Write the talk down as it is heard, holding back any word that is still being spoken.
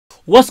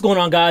What's going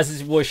on, guys?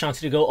 It's your boy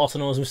ShantiDaGOAT, also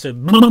known as Mr.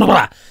 Blah, blah,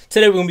 blah.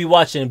 Today we're going to be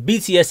watching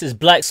BTS's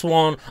Black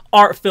Swan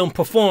Art Film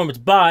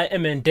performed by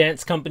MN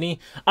Dance Company.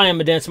 I am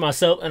a dancer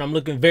myself, and I'm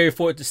looking very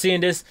forward to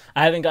seeing this.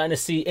 I haven't gotten to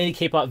see any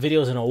K-pop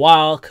videos in a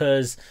while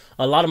because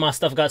a lot of my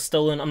stuff got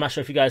stolen. I'm not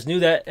sure if you guys knew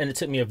that, and it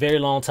took me a very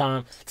long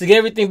time to get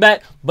everything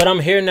back, but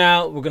I'm here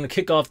now. We're going to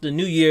kick off the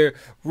new year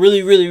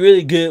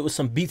really good with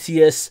some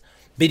BTS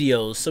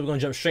videos. So we're going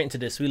to jump straight into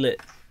this. We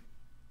lit.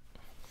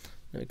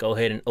 Let me go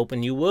ahead and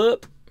open you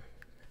up.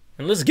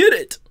 And let's get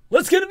it.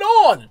 Let's get it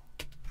on.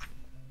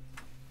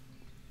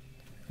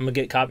 I'm going to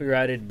get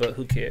copyrighted, but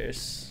who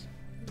cares?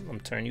 I'm going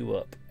to turn you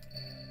up.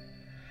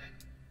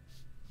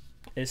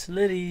 It's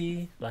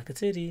litty, like a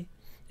titty.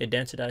 They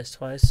danced dies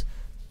twice.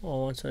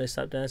 Oh, once when they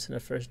stopped dancing, the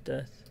first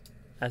death.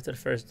 After the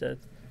first death,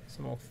 it's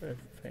more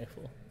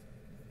painful.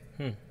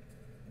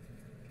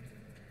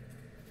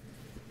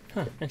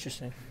 Huh,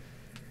 interesting.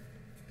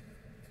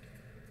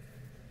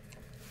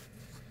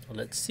 Well,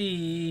 let's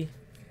see.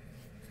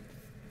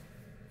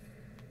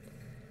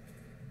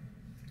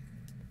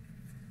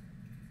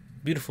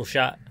 Beautiful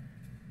shot.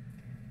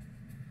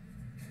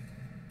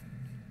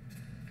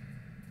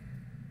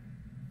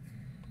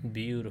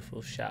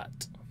 Beautiful shot.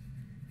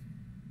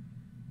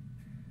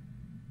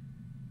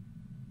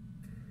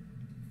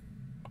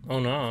 Oh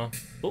no.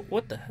 Oh,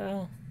 what the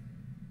hell?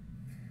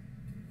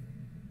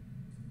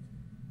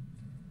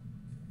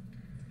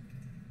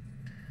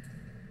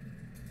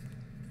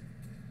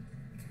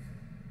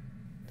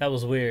 That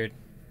was weird.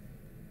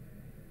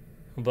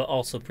 But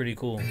also pretty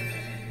cool.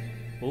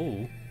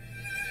 Ooh.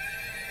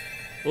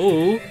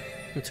 Ooh,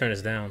 let me turn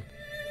this down.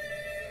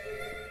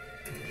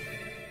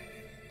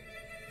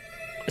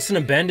 It's an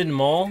abandoned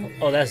mall?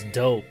 Oh, that's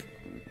dope.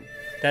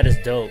 That is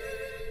dope.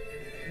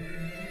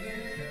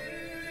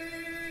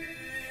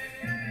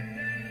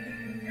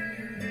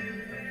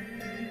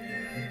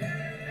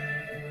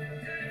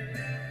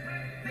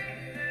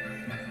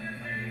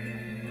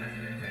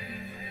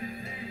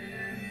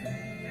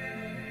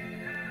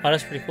 Oh,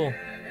 that's pretty cool.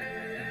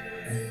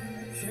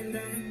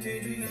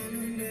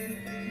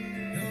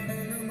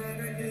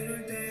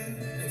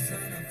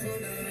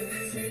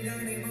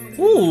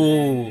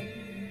 Ooh,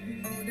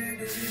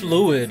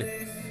 fluid.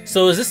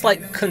 So is this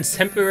like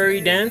contemporary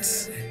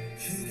dance?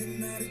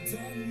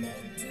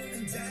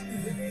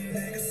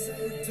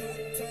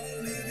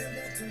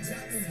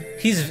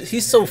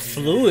 He's so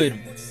fluid.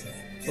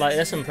 Like,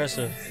 that's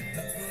impressive.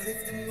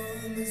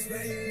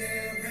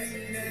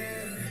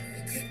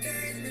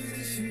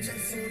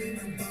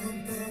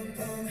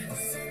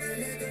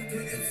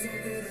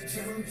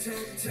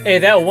 Hey,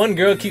 that one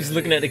girl keeps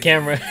looking at the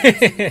camera.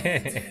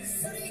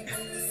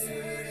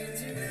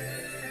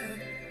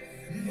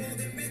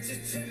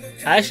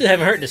 I actually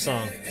haven't heard this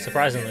song,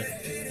 surprisingly.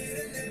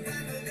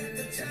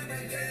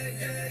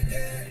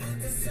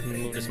 Let me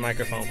move this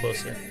microphone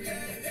closer.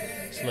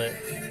 It's lit.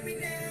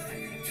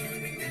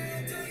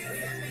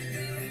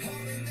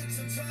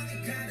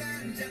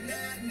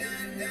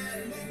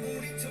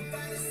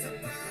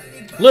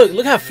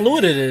 Look how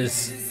fluid it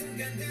is.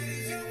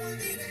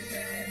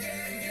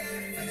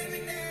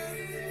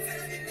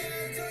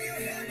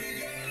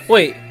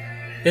 Wait,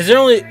 is there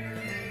only...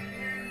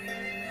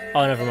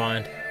 Oh, never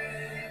mind.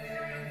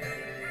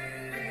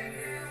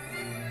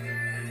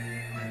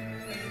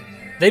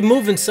 They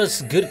move in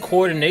such good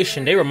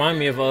coordination. They remind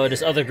me of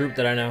this other group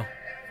that I know.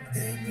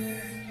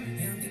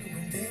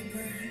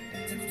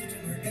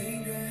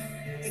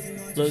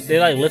 Look, they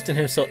like lifting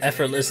him so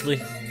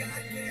effortlessly.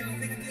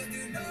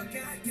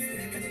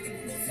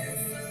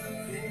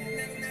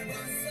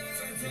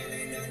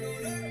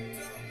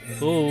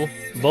 Ooh,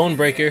 bone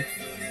breaker.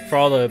 For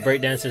all the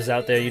breakdancers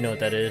out there, you know what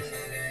that is.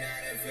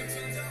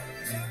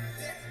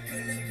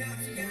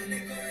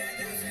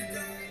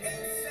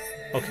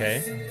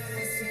 Okay.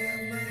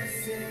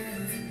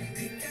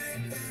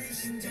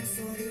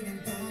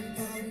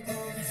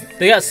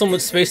 They got so much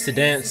space to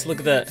dance. Look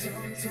at that.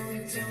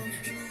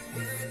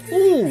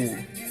 Ooh.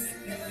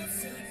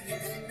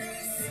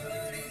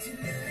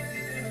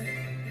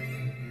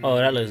 Oh,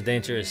 that looks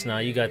dangerous. Nah,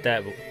 you got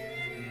that.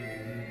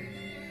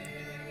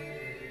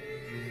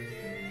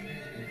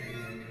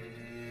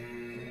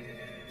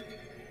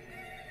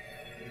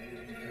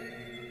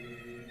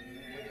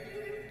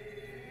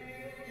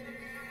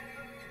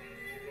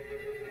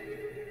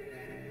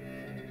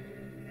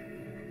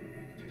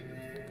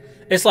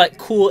 It's like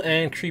cool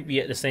and creepy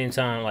at the same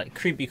time, like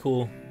creepy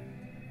cool.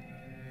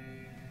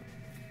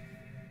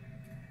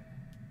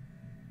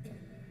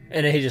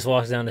 And then he just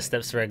walks down the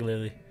steps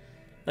regularly.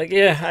 Like,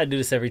 yeah, I do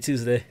this every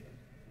Tuesday.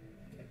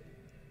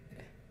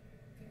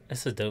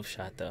 That's a dope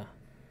shot though.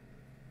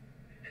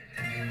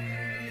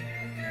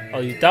 Oh,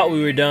 you thought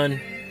we were done.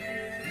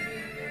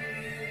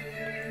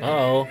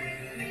 Uh-oh.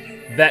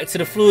 Back to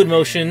the fluid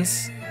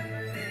motions.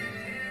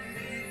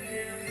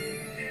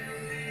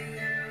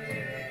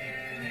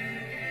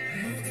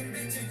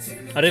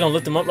 Are they gonna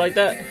lift them up like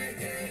that?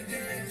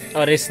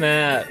 Oh, they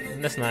snap.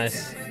 That's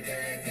nice.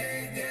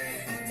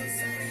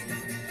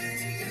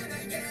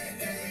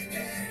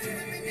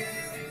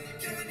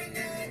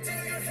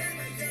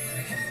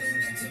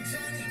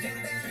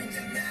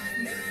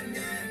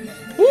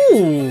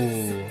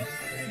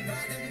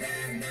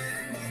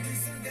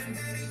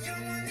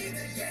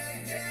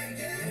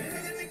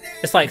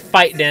 It's like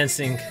fight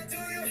dancing.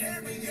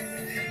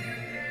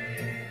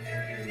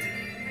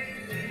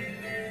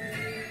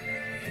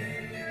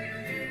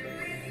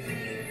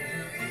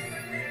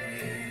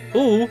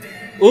 Ooh,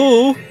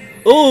 ooh,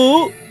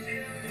 ooh.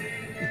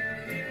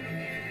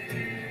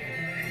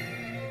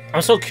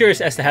 I'm so curious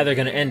as to how they're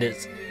gonna end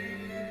it.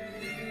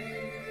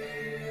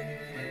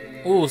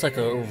 Ooh, it's like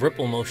a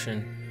ripple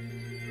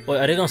motion. Wait,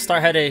 are they gonna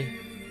start how they...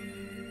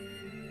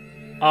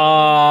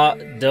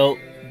 dope,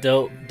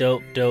 dope,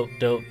 dope, dope,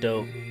 dope,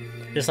 dope.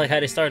 Just like how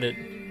they started.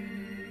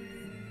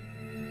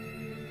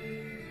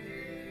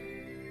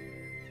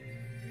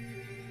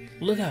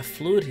 Look how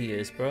fluid he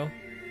is, bro.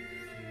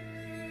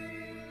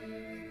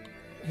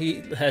 He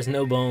has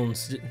no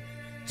bones,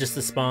 just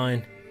the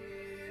spine.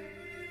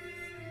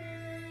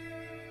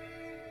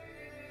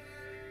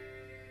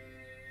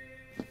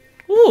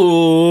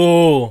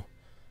 Ooh,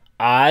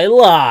 I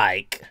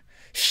like.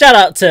 Shout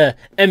out to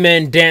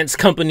MN Dance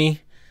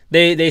Company.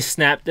 They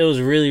snapped. It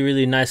was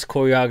really nice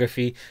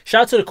choreography.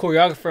 Shout out to the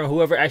choreographer and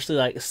whoever actually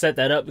like set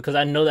that up, because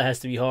I know that has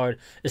to be hard,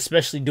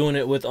 especially doing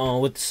it with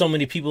so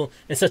many people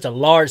in such a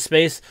large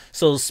space.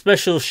 So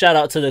special shout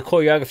out to the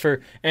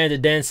choreographer and the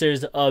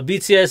dancers.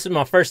 BTS is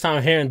my first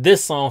time hearing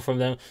this song from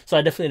them, so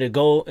I definitely need to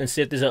go and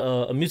see if there's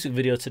a music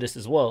video to this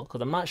as well,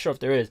 because I'm not sure if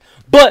there is.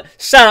 But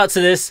shout out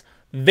to this.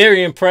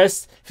 Very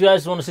impressed. If you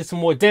guys want to see some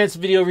more dance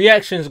video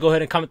reactions, go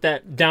ahead and comment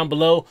that down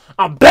below.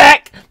 I'm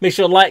back. Make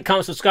sure to like,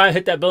 comment, subscribe,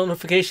 hit that bell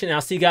notification, and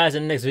I'll see you guys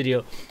in the next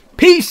video.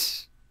 Peace.